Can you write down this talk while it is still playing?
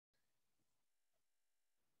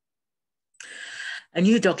A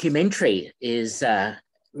new documentary is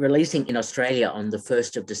releasing in Australia on the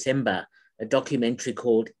 1st of December, a documentary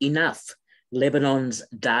called Enough, Lebanon's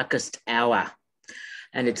Darkest Hour.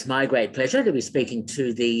 And it's my great pleasure to be speaking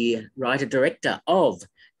to the writer-director of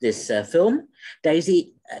this film,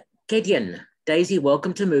 Daizy Gedeon. Daizy,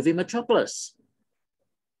 welcome to Movie Metropolis.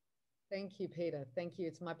 Thank you, Peter. Thank you.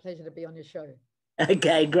 It's my pleasure to be on your show.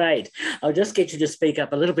 Okay, great. I'll just get you to speak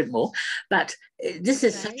up a little bit more. But this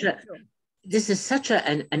is such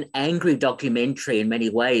an angry documentary in many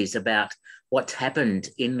ways about what's happened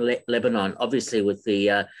in Lebanon, obviously with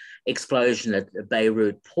the explosion at the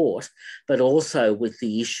Beirut port, but also with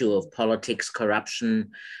the issue of politics,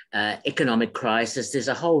 corruption, economic crisis. There's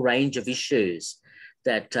a whole range of issues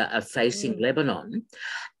that are facing Lebanon.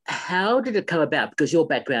 How did it come about? Because your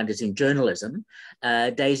background is in journalism,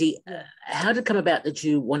 Daizy. How did it come about that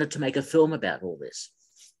you wanted to make a film about all this?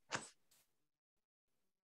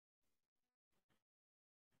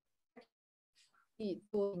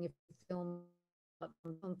 Talking a film about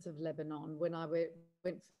the months of Lebanon when I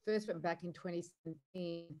first went back in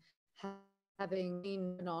 2017, having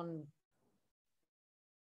been on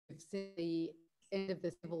the end of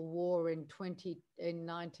the civil war in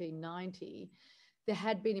 1990. There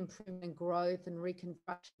had been improvement and growth and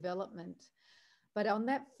reconstruction development. But on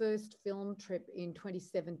that first film trip in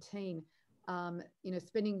 2017,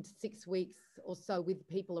 spending 6 weeks or so with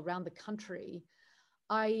people around the country,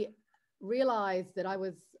 I realized that I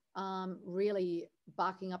was really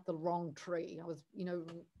barking up the wrong tree. I was,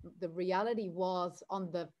 the reality was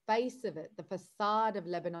on the face of it, the facade of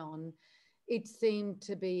Lebanon, it seemed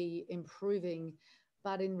to be improving.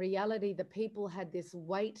 But in reality, the people had this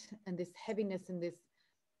weight and this heaviness and this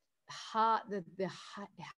the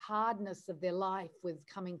hardness of their life was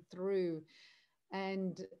coming through.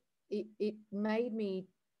 And it made me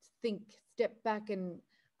step back and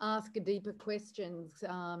ask deeper questions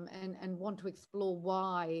and want to explore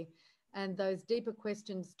why. And those deeper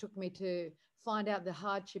questions took me to find out the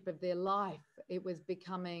hardship of their life. It was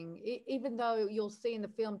becoming, even though you'll see in the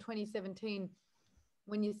film 2017,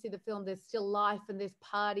 when you see the film, there's still life and there's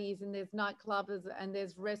parties and there's nightclubs and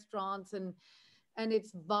there's restaurants and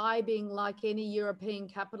it's vibing like any European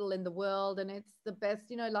capital in the world. And it's the best,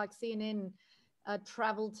 like CNN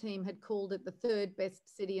travel team had called it the third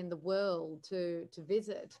best city in the world to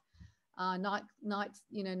visit,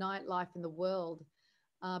 nightlife in the world.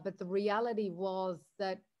 But the reality was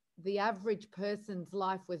that the average person's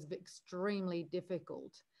life was extremely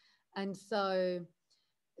difficult. And so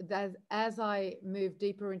as I moved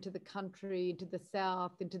deeper into the country, into the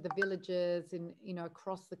south, into the villages, and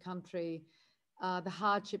across the country, the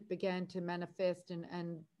hardship began to manifest,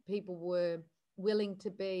 and people were willing to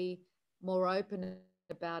be more open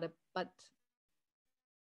about it, but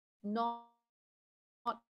not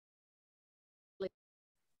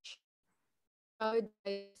showed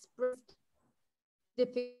they expressed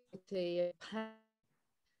difficulty,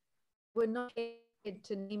 were not able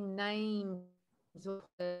to name names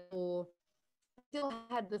or still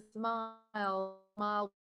had the smile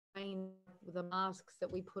with the masks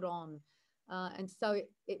that we put on. And so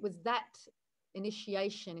it was that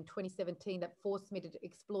initiation in 2017 that forced me to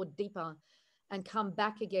explore deeper and come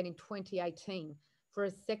back again in 2018 for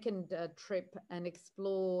a second trip and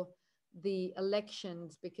explore the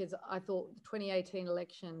elections, because I thought the 2018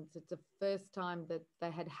 elections, it's the first time that they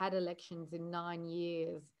had elections in 9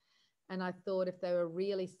 years. And I thought if they were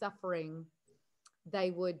really suffering,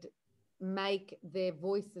 they would make their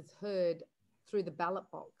voices heard through the ballot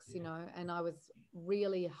box, and I was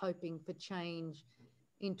really hoping for change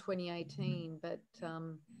in 2018, but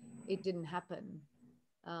it didn't happen.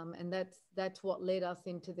 And that's what led us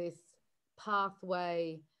into this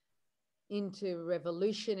pathway into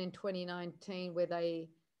revolution in 2019, where the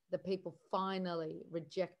people finally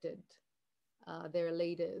rejected their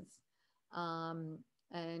leaders,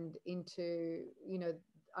 and into,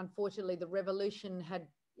 unfortunately, the revolution had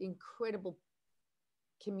incredible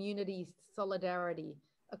community solidarity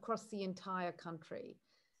across the entire country.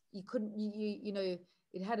 You couldn't,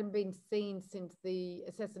 it hadn't been seen since the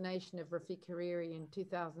assassination of Rafiq Hariri in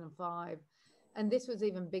 2005. And this was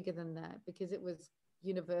even bigger than that, because it was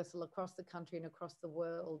universal across the country and across the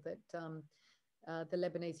world that the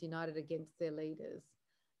Lebanese united against their leaders.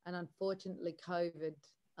 And unfortunately, COVID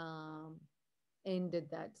ended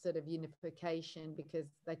that sort of unification, because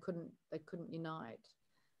they couldn't unite.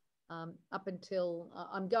 Up until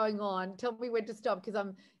I'm going on, tell me when to stop,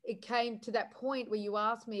 because it came to that point where you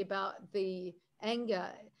asked me about the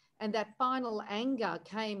anger, and that final anger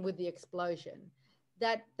came with the explosion.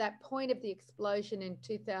 That point of the explosion in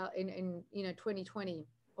 2020,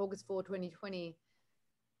 August 4, 2020,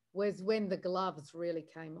 was when the gloves really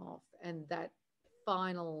came off, and that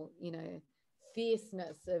final,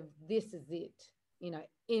 fierceness of this is it,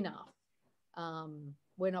 enough.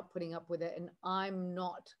 We're not putting up with it, and I'm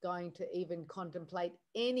not going to even contemplate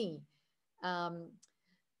any um,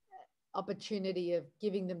 opportunity of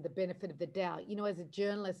giving them the benefit of the doubt. As a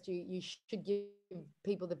journalist, you should give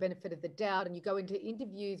people the benefit of the doubt, and you go into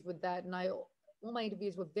interviews with that. And all my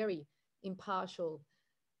interviews were very impartial,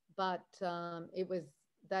 but it was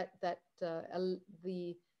that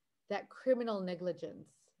criminal negligence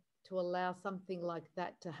to allow something like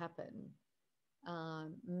that to happen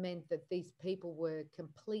meant that these people were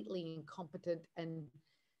completely incompetent, and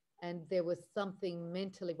there was something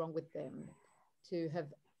mentally wrong with them to have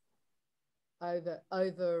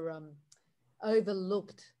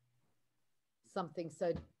overlooked something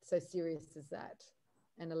so serious as that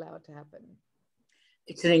and allow it to happen.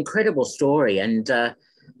 It's an incredible story, and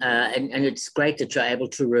it's great that you're able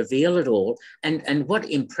to reveal it all. And what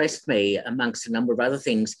impressed me, amongst a number of other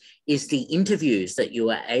things, is the interviews that you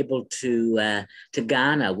were able to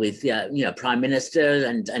garner with prime ministers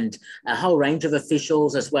and a whole range of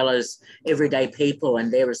officials, as well as everyday people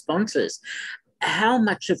and their responses. How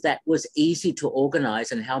much of that was easy to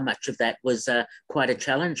organise, and how much of that was quite a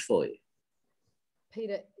challenge for you?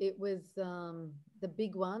 Peter, it was the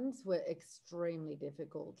big ones were extremely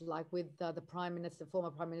difficult. Like with the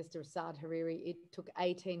former Prime Minister Saad Hariri, it took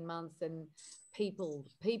 18 months, and people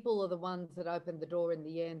are the ones that opened the door in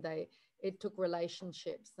the end. It took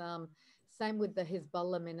relationships. Same with the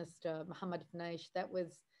Hezbollah minister, Mohammed Fnaish. That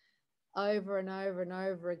was over and over and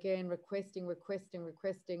over again, requesting.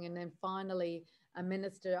 And then finally, a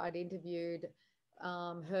minister I'd interviewed,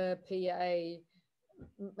 her PA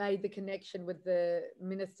made the connection with the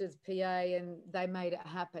minister's PA, and they made it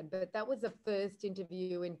happen. But that was the first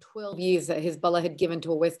interview in 12 years that Hezbollah had given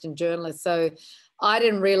to a Western journalist. So I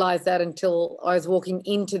didn't realize that until I was walking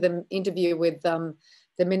into the interview with the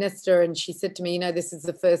minister, and she said to me, this is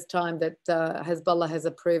the first time that Hezbollah has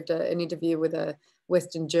approved an interview with a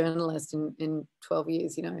Western journalist in 12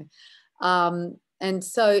 years, and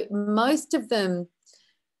so most of them,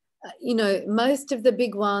 most of the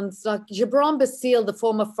big ones, like Gibran Bassil, the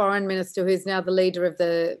former foreign minister, who's now the leader of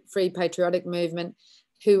the Free Patriotic Movement,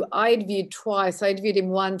 who I interviewed twice. I interviewed him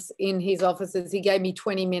once in his offices. He gave me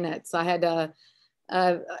 20 minutes. I had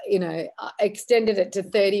extended it to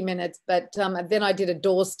 30 minutes, but then I did a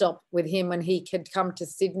doorstop with him when he had come to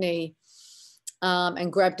Sydney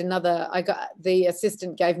and grabbed another. The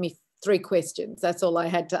assistant gave me 3 questions. That's all I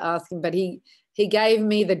had to ask him, but he gave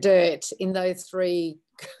me the dirt in those 3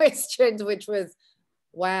 questions, which was,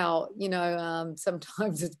 wow,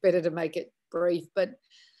 sometimes it's better to make it brief. But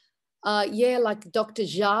like Dr.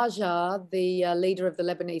 Jaja, the leader of the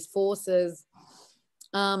Lebanese forces,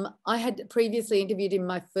 I had previously interviewed him in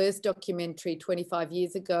my first documentary 25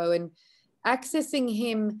 years ago, and accessing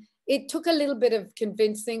him, it took a little bit of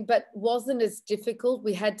convincing, but wasn't as difficult.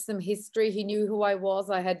 We had some history. He knew who I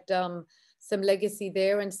was. I had some legacy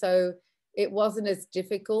there, and so it wasn't as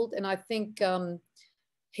difficult. And I think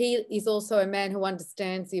he is also a man who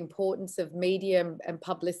understands the importance of media and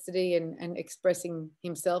publicity and expressing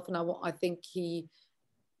himself. And I think he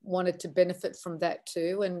wanted to benefit from that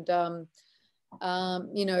too. And,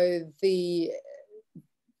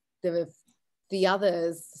 the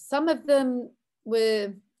others, some of them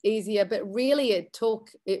were easier, but really it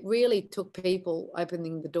really took people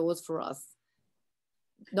opening the doors for us,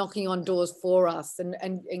 knocking on doors for us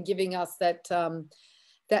and giving us that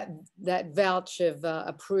vouch of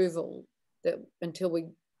approval,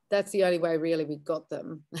 that's the only way really we got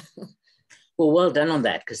them. Well done on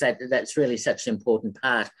that, because that's really such an important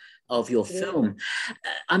part of your film.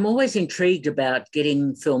 I'm always intrigued about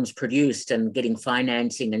getting films produced and getting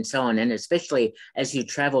financing and so on, and especially as you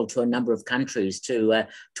travel to a number of countries to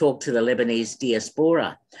talk to the Lebanese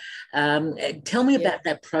diaspora. Tell me about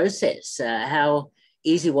that process. How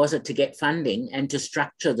easy was it to get funding and to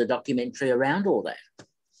structure the documentary around all that?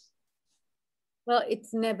 Well,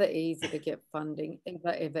 it's never easy to get funding,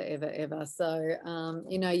 ever. So,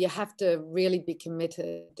 you have to really be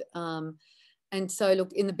committed. And so,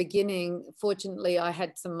 look, in the beginning, fortunately, I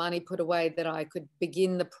had some money put away that I could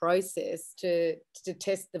begin the process to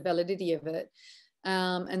test the validity of it.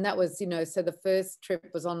 And that was, so the first trip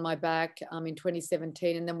was on my back in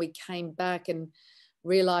 2017. And then we came back and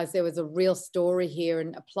realised there was a real story here,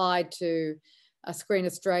 and applied to Screen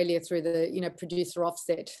Australia through the, producer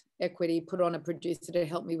offset equity, put on a producer to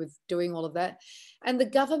help me with doing all of that. And the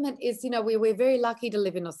government is, we're very lucky to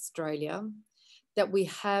live in Australia, that we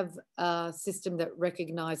have a system that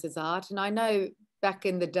recognises art. And I know back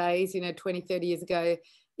in the days, 20, 30 years ago,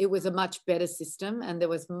 it was a much better system, and there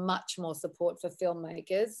was much more support for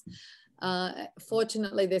filmmakers.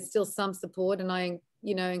 Fortunately, there's still some support, and I,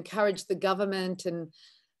 encourage the government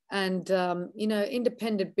and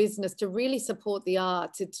independent business to really support the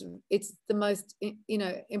arts. It's the most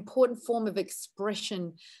important form of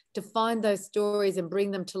expression, to find those stories and bring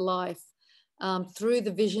them to life through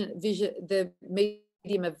the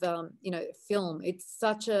medium of film. It's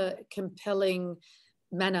such a compelling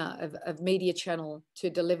manner of media channel to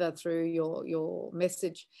deliver through your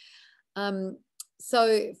message.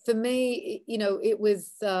 So for me, it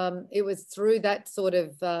was through that sort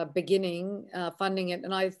of beginning, funding it,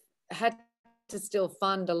 and I had to still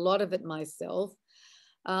fund a lot of it myself.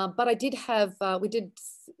 But I did have, we did,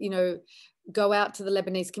 go out to the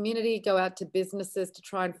Lebanese community, go out to businesses to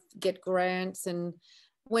try and get grants. And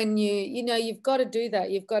when you've got to do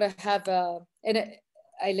that, you've got to have a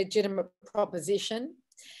legitimate proposition.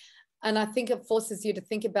 And I think it forces you to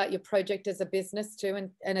think about your project as a business too,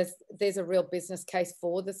 and as there's a real business case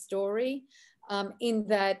for the story, in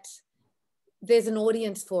that there's an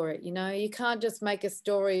audience for it. You can't just make a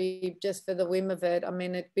story just for the whim of it. I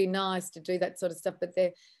mean, it'd be nice to do that sort of stuff, but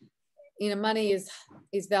money is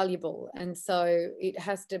valuable, and so it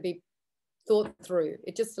has to be thought through.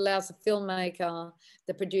 It just allows the filmmaker,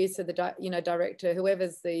 the producer, the director,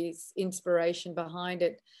 whoever's the inspiration behind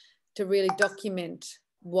it, to really document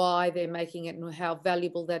why they're making it and how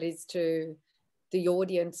valuable that is to the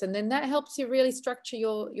audience, and then that helps you really structure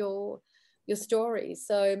your story.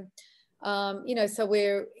 So so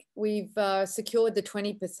we've secured the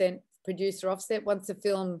 20% producer offset once the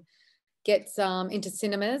film gets into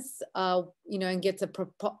cinemas, and gets a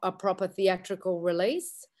proper theatrical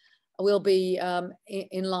release. We'll be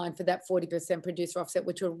in line for that 40% producer offset,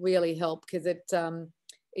 which will really help, because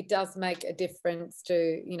it does make a difference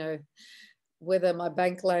to whether my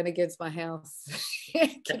bank loan against my house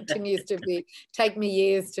continues to take me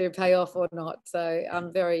years to pay off or not. So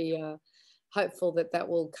I'm very hopeful that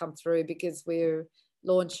will come through, because we're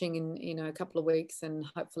launching in a couple of weeks, and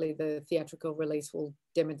hopefully the theatrical release will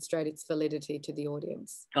demonstrate its validity to the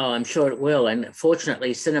audience. Oh, I'm sure it will. And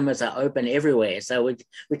fortunately, cinemas are open everywhere, so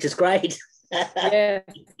which is great. Yeah,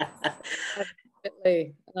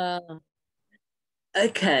 absolutely.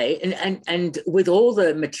 Okay, and with all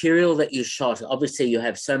the material that you shot, obviously you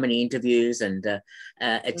have so many interviews and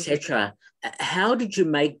etc. How did you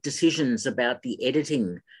make decisions about the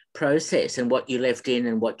editing process and what you left in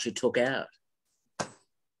and what you took out?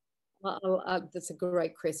 Well, that's a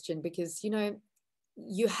great question, because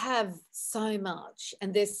you have so much,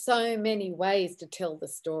 and there's so many ways to tell the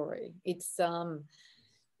story. It's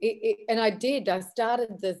and I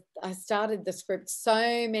started the script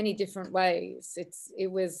so many different ways.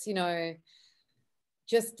 It was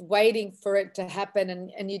just waiting for it to happen,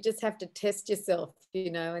 and you just have to test yourself,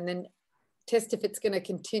 and then test if it's going to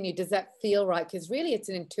continue. Does that feel right? Because really it's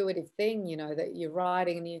an intuitive thing, that you're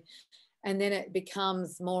writing, and then it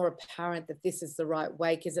becomes more apparent that this is the right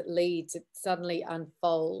way, because it suddenly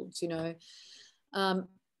unfolds.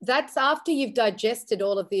 That's after you've digested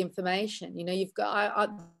all of the information. You've got,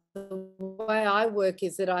 the way I work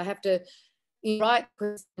is that I have to write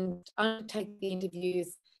questions, undertake the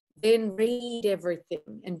interviews, then read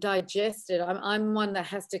everything and digest it. I'm one that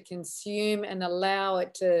has to consume and allow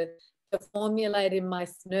it to formulate in my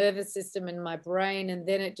nervous system and my brain, and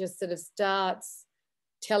then it just sort of starts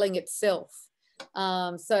telling itself.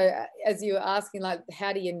 So as you were asking, like,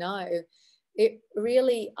 how do you know?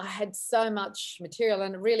 I had so much material,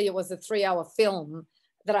 and really it was a 3-hour film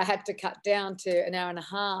that I had to cut down to 1.5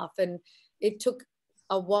 hours, and it took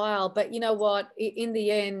a while. But you know what? In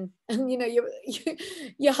the end, and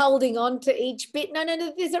you're holding on to each bit. No,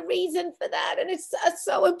 there's a reason for that, and it's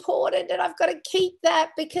so important, and I've got to keep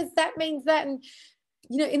that, because that means that. And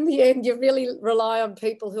in the end, you really rely on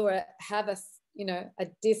people who have a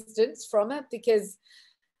distance from it, because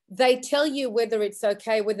they tell you whether it's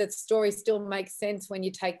okay, whether the story still makes sense when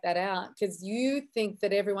you take that out, because you think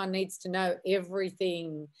that everyone needs to know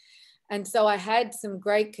everything. And so I had some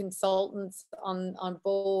great consultants on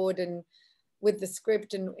board and with the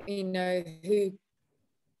script, and who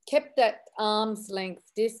kept that arm's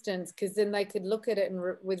length distance, because then they could look at it and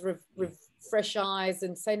with fresh eyes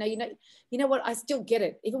and say, no, you know what, I still get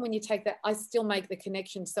it. Even when you take that, I still make the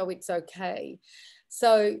connection, so it's okay.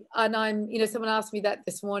 So, and I'm, someone asked me that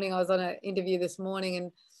this morning. I was on an interview this morning,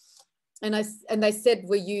 and they said,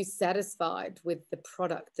 were you satisfied with the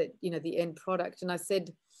product, that, the end product? And I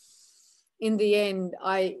said, in the end,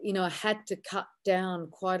 I had to cut down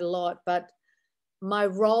quite a lot, but my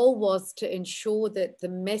role was to ensure that the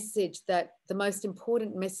most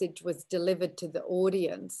important message was delivered to the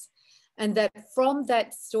audience. And that from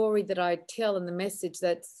that story that I tell and the message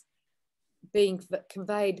that's being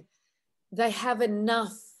conveyed, they have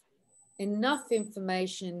enough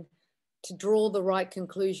information to draw the right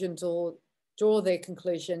conclusions or draw their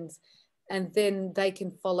conclusions, and then they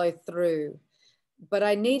can follow through. But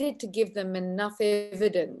I needed to give them enough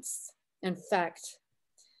evidence and fact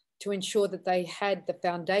to ensure that they had the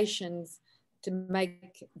foundations to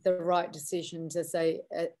make the right decisions as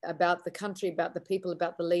about the country, about the people,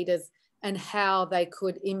 about the leaders, and how they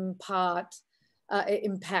could impact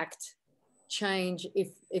change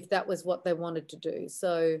if that was what they wanted to do.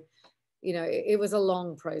 So, you know, it was a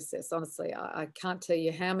long process, honestly. I can't tell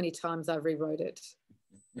you how many times I rewrote it.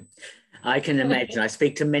 I can imagine. I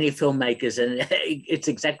speak to many filmmakers, and it's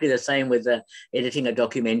exactly the same with editing a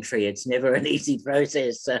documentary. It's never an easy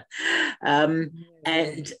process.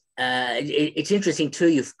 It's interesting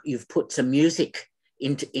too. You've put some music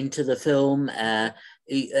into the film, and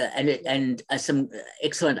some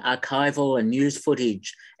excellent archival and news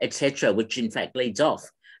footage, etc., which in fact leads off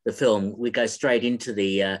the film. We go straight into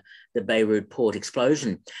the Beirut port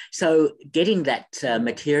explosion. So getting that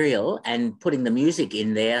material and putting the music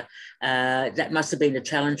in there, that must have been a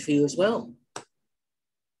challenge for you as well.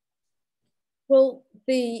 Well,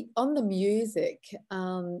 on the music,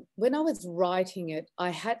 when I was writing it, I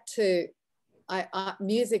had to,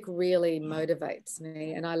 music really motivates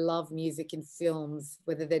me, and I love music in films,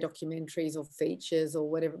 whether they're documentaries or features or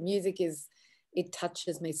whatever. Music it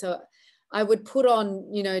touches me. So I would put on,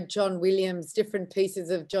 you know, John Williams, different pieces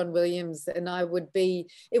of John Williams, and it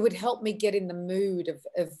would help me get in the mood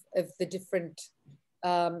of the different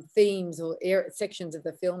themes or sections of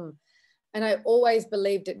the film. And I always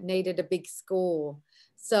believed it needed a big score.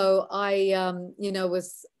 So I, you know,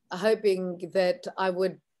 was hoping that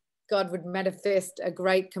God would manifest a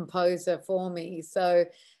great composer for me. So,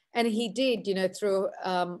 and he did, you know, through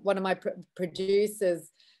one of my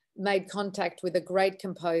producers, made contact with a great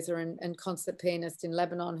composer and concert pianist in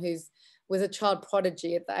Lebanon was a child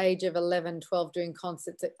prodigy at the age of 11, 12, doing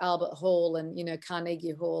concerts at Albert Hall and, you know,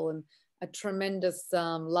 Carnegie Hall, and a tremendous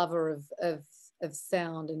lover of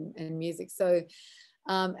sound and music. So,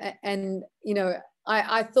 and, you know,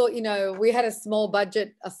 I thought, you know, we had a small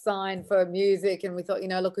budget assigned for music, and we thought, you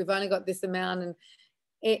know, look, we've only got this amount, and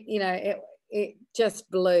it, you know, it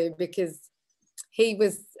just blew, because he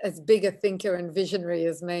was as big a thinker and visionary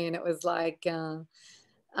as me. And it was like, you know,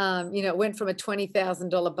 it went from a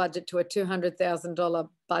 $20,000 budget to a $200,000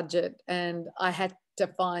 budget. And I had to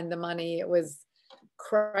find the money. It was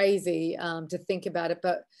crazy to think about it.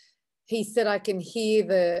 But he said, I can hear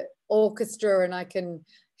the orchestra, and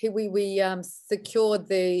we secured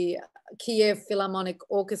the Kiev Philharmonic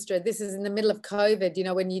Orchestra. This is in the middle of COVID, you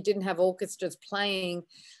know, when you didn't have orchestras playing.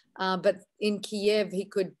 But in Kiev,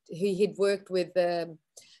 he'd worked with the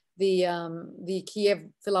Kiev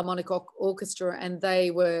Philharmonic Orchestra, and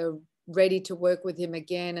they were ready to work with him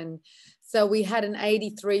again. And so we had an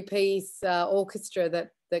 83-piece orchestra that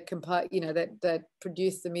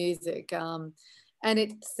produced the music, and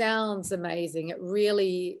it sounds amazing. It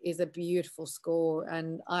really is a beautiful score,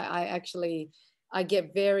 and I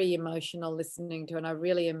get very emotional listening to it, and I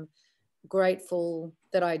really am grateful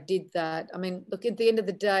that I did that. I mean, look, at the end of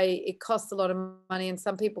the day, it costs a lot of money, and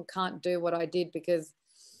some people can't do what I did because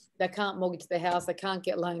they can't mortgage their house, they can't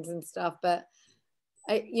get loans and stuff. But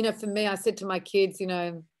you know, for me, I said to my kids, you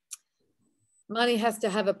know, money has to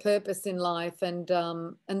have a purpose in life, and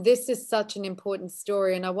this is such an important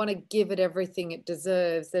story, and I want to give it everything it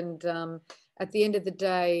deserves. And at the end of the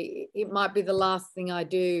day, it might be the last thing I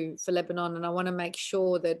do for Lebanon, and I want to make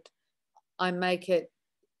sure that I make it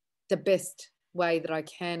the best way that I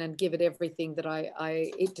can and give it everything that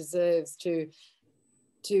it deserves to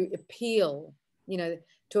appeal, you know,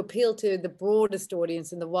 to appeal to the broadest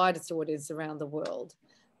audience and the widest audience around the world,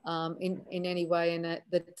 in any way, and that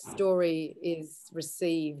the story is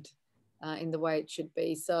received in the way it should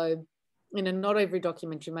be. So, you know, not every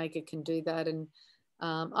documentary maker can do that, and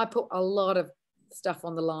I put a lot of stuff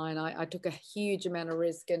on the line. I took a huge amount of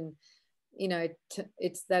risk, and you know,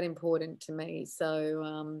 it's that important to me.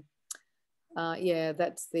 So yeah,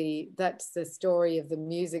 that's the story of the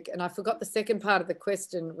music. And I forgot the second part of the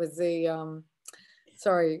question was the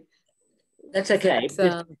sorry. That's okay.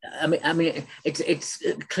 I mean, it's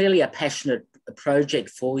clearly a passionate project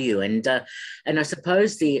for you, and I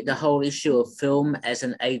suppose the whole issue of film as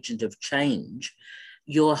an agent of change.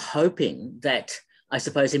 You're hoping that, I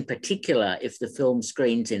suppose, in particular, if the film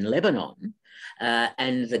screens in Lebanon,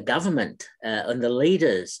 and the government and the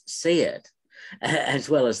leaders see it, as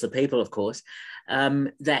well as the people, of course,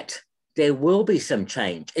 that there will be some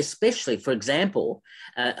change, especially, for example,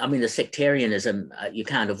 I mean, the sectarianism you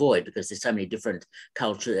can't avoid because there's so many different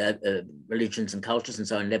religions and cultures and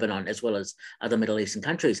so on in Lebanon, as well as other Middle Eastern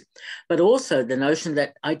countries. But also the notion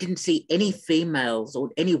that I didn't see any females or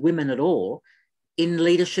any women at all in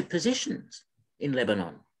leadership positions in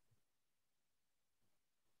Lebanon.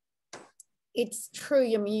 It's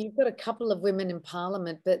true. I mean, you've got a couple of women in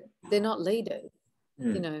parliament, but they're not leaders,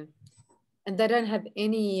 you know, and they don't have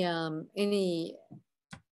any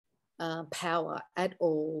power at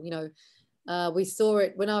all. You know, we saw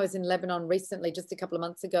it when I was in Lebanon recently, just a couple of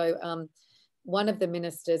months ago. One of the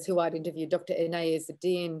ministers who I'd interviewed, Dr. Daizy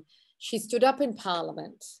Gedeon, she stood up in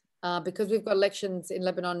parliament because we've got elections in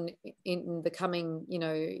Lebanon in the coming, you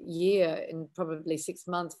know, year, in probably 6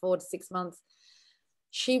 months, 4 to 6 months.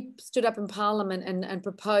 She stood up in parliament and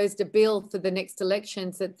proposed a bill for the next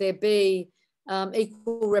elections that there be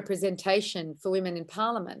equal representation for women in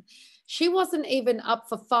parliament. She wasn't even up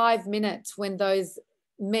for 5 minutes when those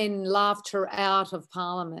men laughed her out of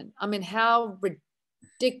parliament. I mean, how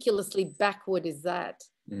ridiculously backward is that?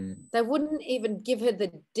 They wouldn't even give her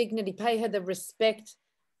the dignity, pay her the respect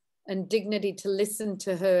and dignity to listen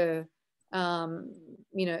to her,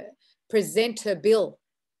 you know, present her bill.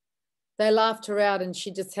 They laughed her out and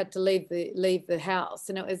she just had to leave the house.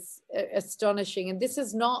 And it was astonishing. And this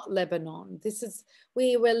is not Lebanon.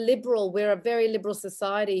 We're liberal. We're a very liberal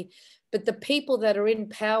society. But the people that are in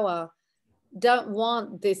power don't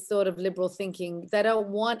want this sort of liberal thinking. They don't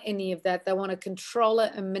want any of that. They want to control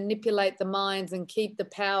it and manipulate the minds and keep the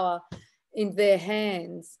power in their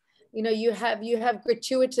hands. You know, you have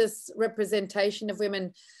gratuitous representation of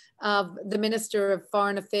women. The Minister of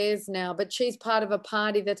Foreign Affairs now, but she's part of a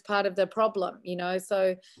party that's part of the problem, you know.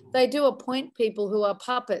 So they do appoint people who are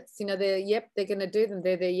puppets, you know. They're going to do them.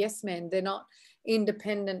 They're their yes men. They're not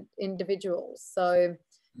independent individuals. So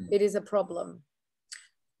it is a problem.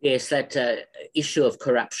 Yes, that issue of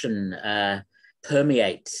corruption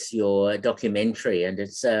permeates your documentary, and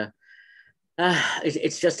it's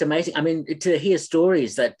just amazing. I mean, to hear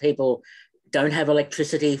stories that people don't have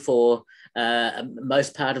electricity for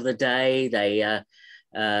most part of the day. They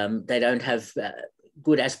don't have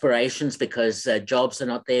good aspirations because jobs are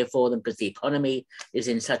not there for them because the economy is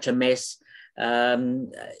in such a mess.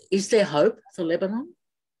 Is there hope for Lebanon?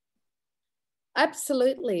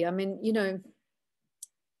 Absolutely. I mean, you know,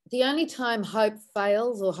 the only time hope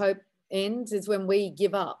fails or hope ends is when we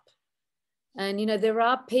give up. And, you know, there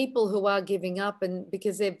are people who are giving up and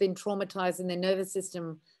because they've been traumatized and their nervous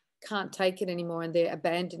system can't take it anymore and they're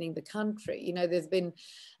abandoning the country. You know, there's been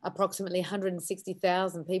approximately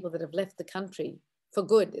 160,000 people that have left the country for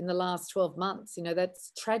good in the last 12 months. You know,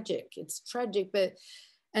 that's tragic. It's tragic.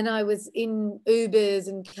 And I was in Ubers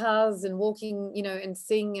and cars and walking, you know, and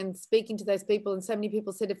seeing and speaking to those people. And so many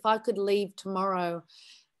people said, if I could leave tomorrow,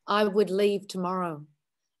 I would leave tomorrow.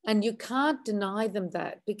 And you can't deny them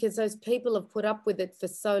that because those people have put up with it for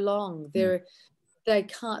so long. They're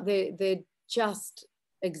just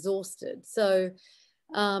exhausted. So,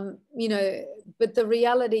 you know, but the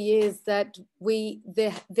reality is that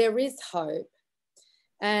there is hope.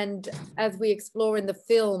 And as we explore in the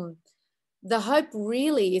film, the hope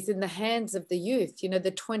really is in the hands of the youth, you know, the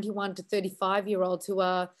 21 to 35-year-olds who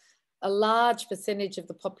are a large percentage of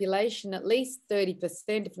the population, at least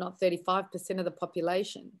 30%, if not 35% of the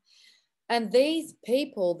population. And these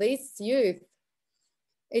people, these youth,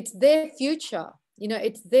 it's their future. You know,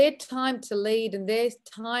 it's their time to lead and their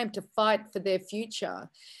time to fight for their future.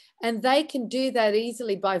 And they can do that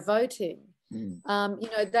easily by voting. You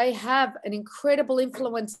know, they have an incredible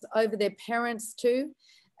influence over their parents too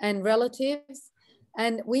and relatives.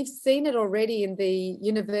 And we've seen it already in the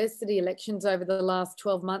university elections over the last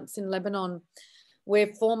 12 months in Lebanon, where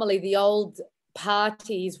formerly the old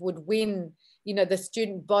parties would win, you know, the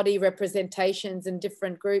student body representations in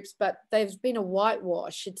different groups, but there's been a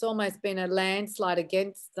whitewash. It's almost been a landslide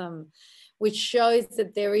against them, which shows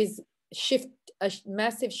that there is a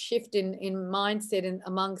massive shift in mindset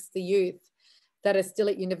amongst the youth that are still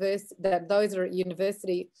at university, that those are at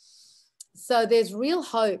university. So there's real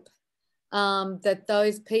hope that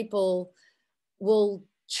those people will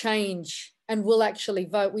change and will actually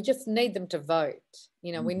vote. We just need them to vote.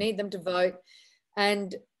 You know, we need them to vote.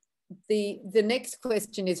 And the next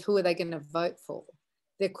question is, who are they going to vote for?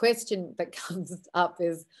 The question that comes up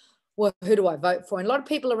is, well, who do I vote for? And a lot of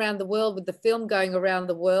people around the world, with the film going around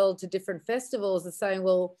the world to different festivals, are saying,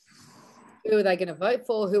 well, who are they going to vote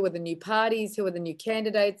for? Who are the new parties? Who are the new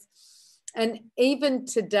candidates? And even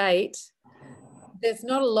to date, there's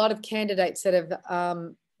not a lot of candidates that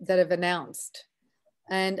have announced.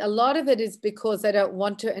 And a lot of it is because they don't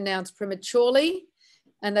want to announce prematurely.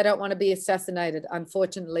 and they don't want to be assassinated.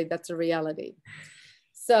 Unfortunately, that's a reality.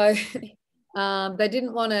 So they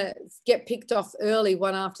didn't want to get picked off early,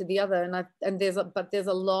 one after the other. But there's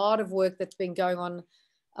a lot of work that's been going on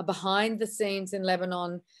behind the scenes in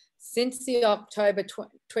Lebanon since the October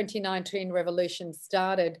 2019 revolution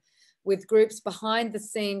started, with groups behind the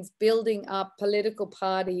scenes building up political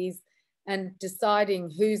parties and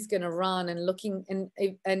deciding who's going to run and looking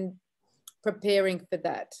and preparing for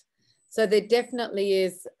that. So there definitely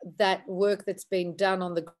is that work that's been done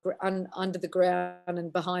on under the ground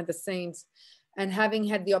and behind the scenes. And having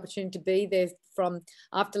had the opportunity to be there from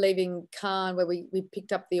after leaving Cannes, where we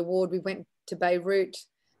picked up the award, we went to Beirut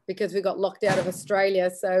because we got locked out of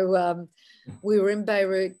Australia. So we were in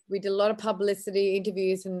Beirut. We did a lot of publicity,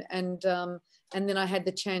 interviews, and then I had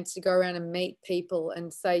the chance to go around and meet people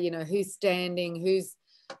and say, you know, who's standing, who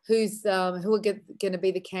are going to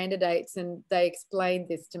be the candidates, and they explained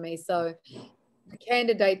this to me. So the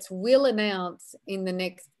candidates will announce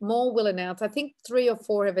more will announce. I think 3 or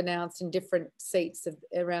 4 have announced in different seats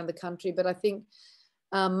around the country, but I think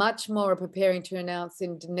much more are preparing to announce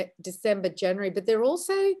in December, January. But they're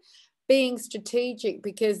also being strategic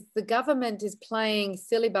because the government is playing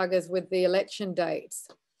silly buggers with the election dates.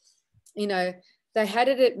 You know, they had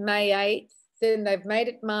it at May 8th, then they've made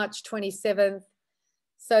it March 27th.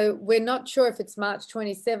 So we're not sure if it's March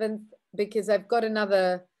 27th because they've got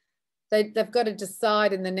to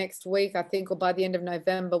decide in the next week, I think, or by the end of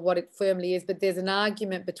November, what it firmly is. But there's an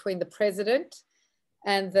argument between the president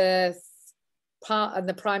and the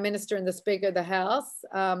Prime Minister and the Speaker of the House.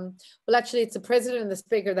 Well, actually, it's the President and the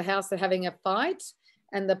Speaker of the House that are having a fight,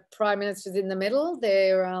 and the Prime Minister's in the middle.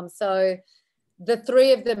 So the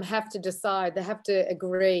 3 of them have to decide. They have to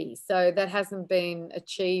agree. So that hasn't been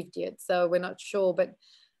achieved yet. So we're not sure.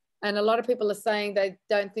 And a lot of people are saying they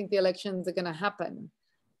don't think the elections are going to happen.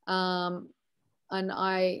 And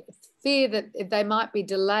I fear that they might be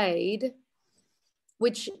delayed,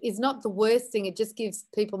 which is not the worst thing. It just gives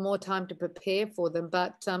people more time to prepare for them.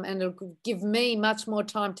 And it'll give me much more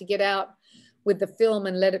time to get out with the film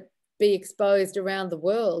and let it be exposed around the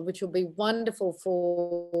world, which will be wonderful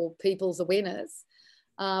for people's awareness.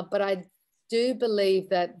 But I do believe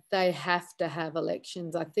that they have to have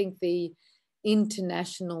elections. I think the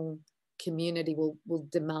international community will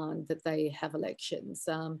demand that they have elections.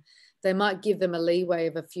 They might give them a leeway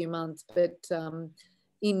of a few months, but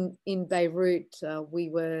in Beirut,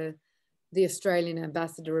 the Australian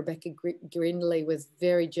ambassador, Rebecca Grindley, was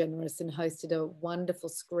very generous and hosted a wonderful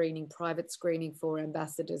private screening for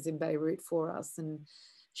ambassadors in Beirut for us. And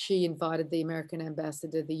she invited the American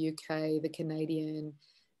ambassador, the UK, the Canadian,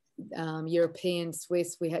 European,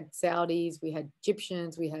 Swiss. We had Saudis, we had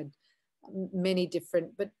Egyptians, we had many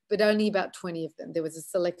different, but only about 20 of them. There was a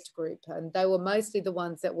select group, and they were mostly the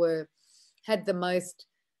ones that had the most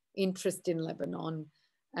interest in Lebanon.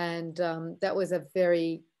 And that was a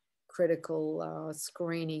very critical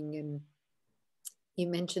screening. And you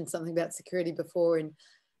mentioned something about security before, and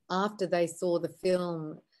after they saw the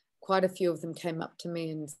film, quite a few of them came up to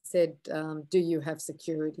me and said, do you have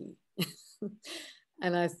security?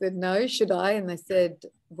 And I said, no, should I? And they said,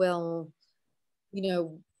 well, you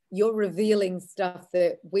know, you're revealing stuff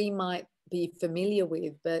that we might be familiar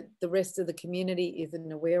with, but the rest of the community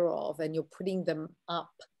isn't aware of, and you're putting them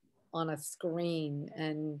up on a screen,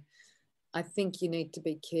 and I think you need to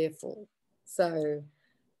be careful. So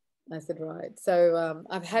I said, right. So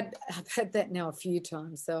I've had that now a few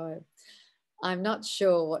times, so I'm not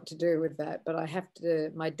sure what to do with that, but I have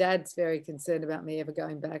to. My dad's very concerned about me ever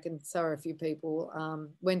going back, and so are a few people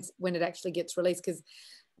when it actually gets released, because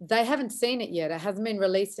they haven't seen it yet. It hasn't been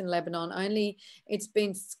released in Lebanon. Only it's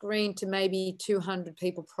been screened to maybe 200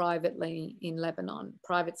 people privately in Lebanon,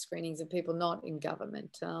 private screenings of people not in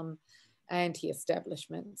government,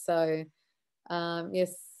 anti-establishment. So,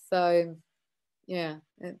 yes, so, yeah,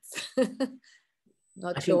 it's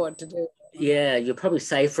not sure what to do. Yeah, you're probably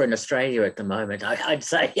safer in Australia at the moment, I'd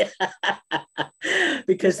say,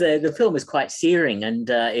 because the film is quite searing, and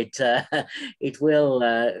it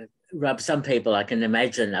will rub some people, I can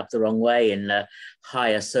imagine, up the wrong way in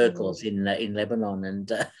higher circles in Lebanon. And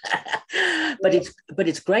but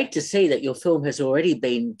it's great to see that your film has already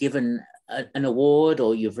been given an award,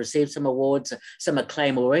 or you've received some awards, some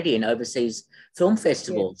acclaim already in overseas film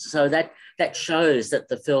festivals. Yeah. So that shows that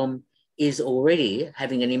the film is already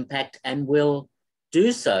having an impact and will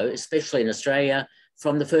do so, especially in Australia,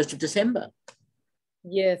 from the 1st of December.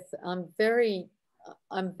 Yes, I'm very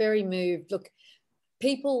moved. Look,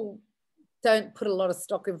 people don't put a lot of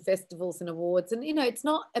stock in festivals and awards, and you know, it's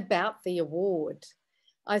not about the award.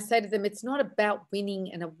 I say to them, it's not about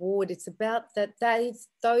winning an award. It's about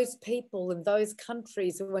those people in those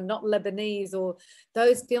countries who are not Lebanese, or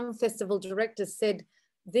those film festival directors said,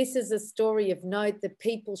 this is a story of note that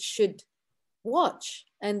people should watch.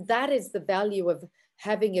 And that is the value of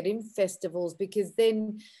having it in festivals, because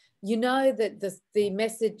then you know that the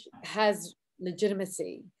message has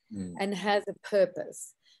legitimacy and has a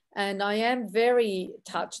purpose. And I am very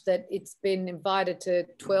touched that it's been invited to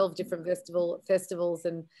 12 different festivals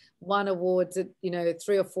and won awards at,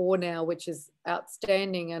 3 or 4 now, which is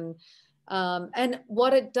outstanding. And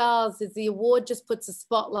what it does is the award just puts a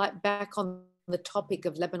spotlight back on the topic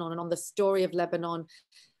of Lebanon and on the story of Lebanon,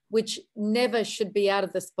 which never should be out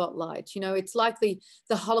of the spotlight. It's like the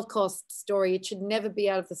Holocaust story. It should never be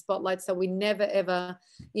out of the spotlight. So we never, ever,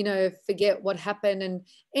 forget what happened. And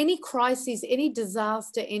any crises, any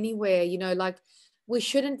disaster anywhere, like, we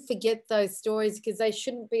shouldn't forget those stories, because they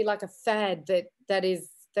shouldn't be like a fad that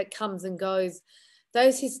comes and goes.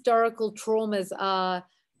 Those historical traumas are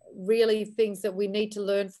really things that we need to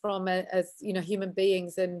learn from as human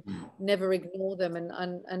beings, and never ignore them.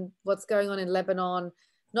 And what's going on in Lebanon,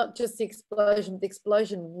 not just the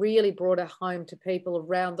explosion really brought it home to people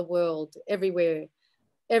around the world, everywhere.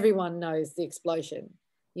 Everyone knows the explosion,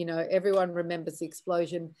 everyone remembers the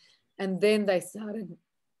explosion. And then they started,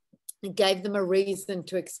 it gave them a reason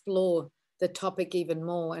to explore the topic even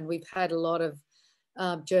more. And we've had a lot of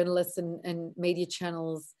journalists and media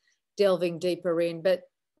channels delving deeper in, but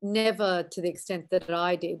never to the extent that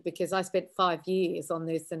I did, because I spent 5 years on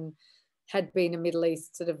this and had been a Middle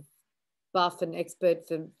East sort of buff and expert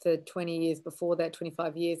for 20 years before that,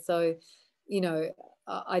 25 years. So,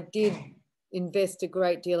 I did invest a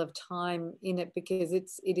great deal of time in it, because it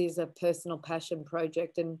is a personal passion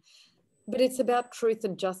project. But it's about truth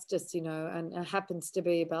and justice, and it happens to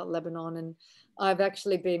be about Lebanon. And I've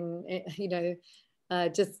actually been,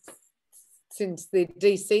 just since the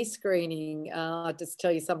DC screening, I'll just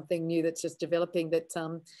tell you something new that's just developing, that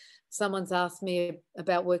someone's asked me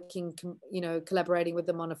about working, collaborating with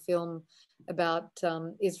them on a film about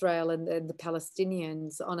Israel and the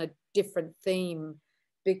Palestinians on a different theme,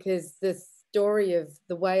 because the story of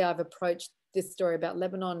the way I've approached this story about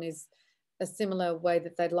Lebanon is a similar way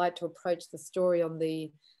that they'd like to approach the story on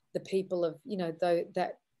the people of,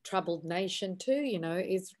 that troubled nation too.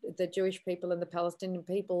 Is the Jewish people and the Palestinian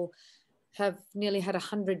people have nearly had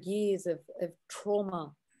 100 years of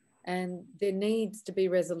trauma, and there needs to be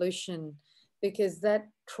resolution, because that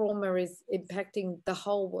trauma is impacting the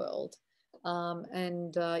whole world.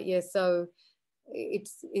 So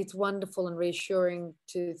it's wonderful and reassuring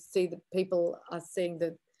to see that people are seeing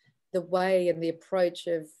the way and the approach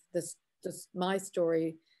of this my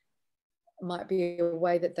story might be a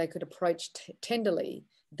way that they could approach tenderly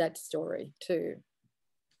that story too.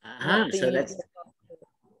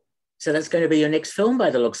 So that's going to be your next film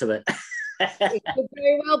by the looks of it. It could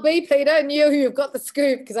very well be, Peter, and you've got the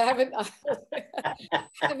scoop, because I haven't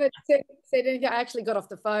said anything. I actually got off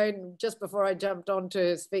the phone just before I jumped on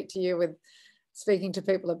to speak to you with speaking to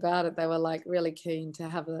people about it. They were like really keen to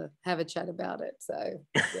have a chat about it. So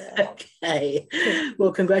yeah. Okay.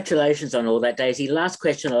 Well, congratulations on all that, Daisy. Last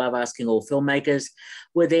question I love asking all filmmakers.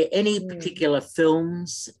 Were there any particular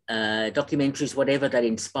films, documentaries, whatever, that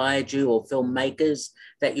inspired you, or filmmakers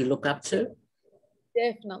that you look up to?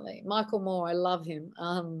 Definitely. Michael Moore, I love him.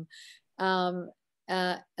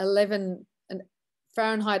 11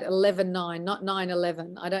 Fahrenheit 11.9, not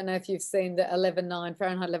 9/11. I don't know if you've seen the 11.9,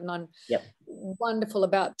 Fahrenheit 11.9. Yep. Wonderful,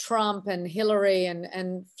 about Trump and Hillary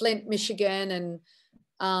and Flint, Michigan.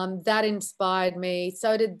 And that inspired me.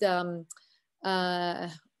 So did,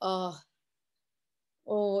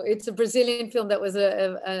 it's a Brazilian film that was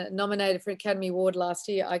nominated for Academy Award last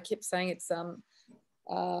year. I keep saying it's, I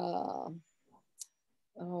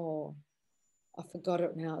forgot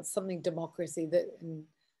it now. It's something democracy.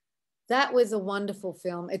 That was a wonderful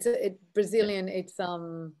film. It's Brazilian. It's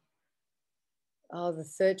The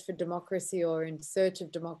Search for Democracy, or In Search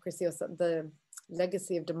of Democracy, or something, The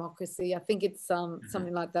Legacy of Democracy. I think it's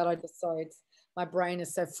something like that. My brain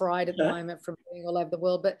is so fried at the moment from being all over the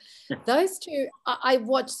world. But those two, I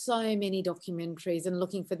watched so many documentaries and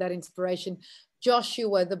looking for that inspiration.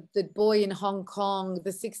 Joshua, the boy in Hong Kong,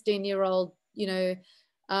 the 16-year-old,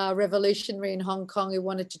 revolutionary in Hong Kong who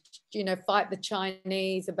wanted to, fight the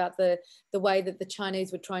Chinese about the way that the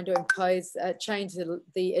Chinese were trying to change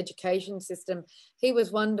the education system. He was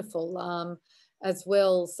wonderful as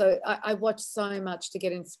well. So I watched so much to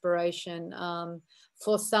get inspiration.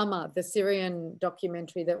 For Summer, the Syrian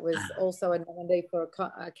documentary that was also a nominee for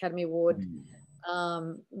an Academy Award.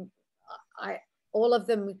 All of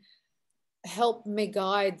them helped me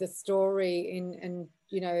guide the story in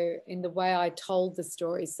you know, in the way I told the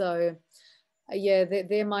story. So yeah,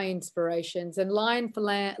 they're my inspirations. And Lions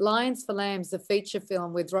for Lambs, the feature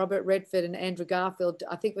film with Robert Redford and Andrew Garfield,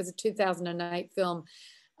 I think it was a 2008 film.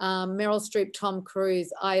 Meryl Streep, Tom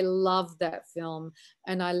Cruise. I love that film.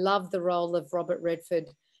 And I love the role of Robert Redford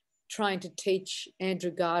trying to teach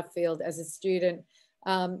Andrew Garfield as a student.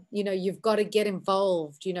 You know, you've got to get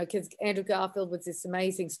involved, you know, because Andrew Garfield was this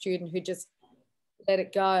amazing student who just let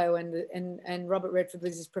it go. And Robert Redford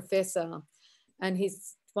was his professor. And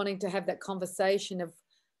he's wanting to have that conversation of,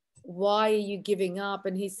 why are you giving up?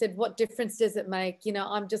 And he said, what difference does it make? You know,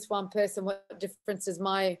 I'm just one person. What difference does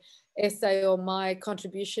my essay or my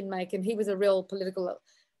contribution make? And he was a real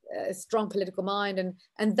strong political mind.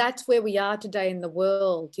 And that's where we are today in the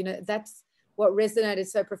world. You know, that's what resonated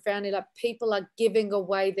so profoundly. Like, people are giving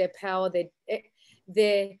away their power.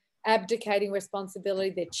 They're abdicating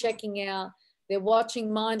responsibility. They're checking out. They're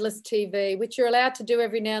watching mindless TV, which you're allowed to do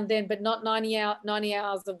every now and then, but not 90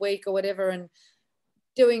 hours a week or whatever. And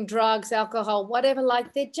doing drugs, alcohol, whatever.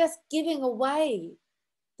 Like, they're just giving away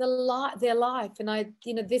their life. And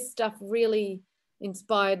you know, this stuff really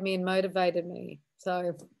inspired me and motivated me.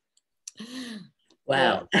 So,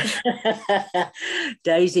 wow. Yeah.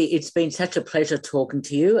 Daisy, it's been such a pleasure talking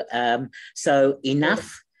to you. So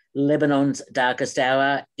enough. Lebanon's Darkest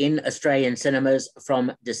Hour in Australian cinemas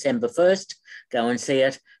from December 1st. Go and see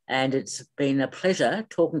it. And it's been a pleasure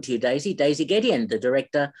talking to you, Daizy. Daizy Gedeon, the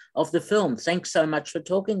director of the film. Thanks so much for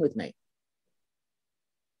talking with me.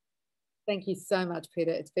 Thank you so much,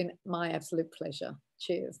 Peter. It's been my absolute pleasure.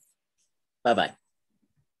 Cheers. Bye-bye.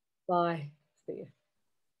 Bye. See you.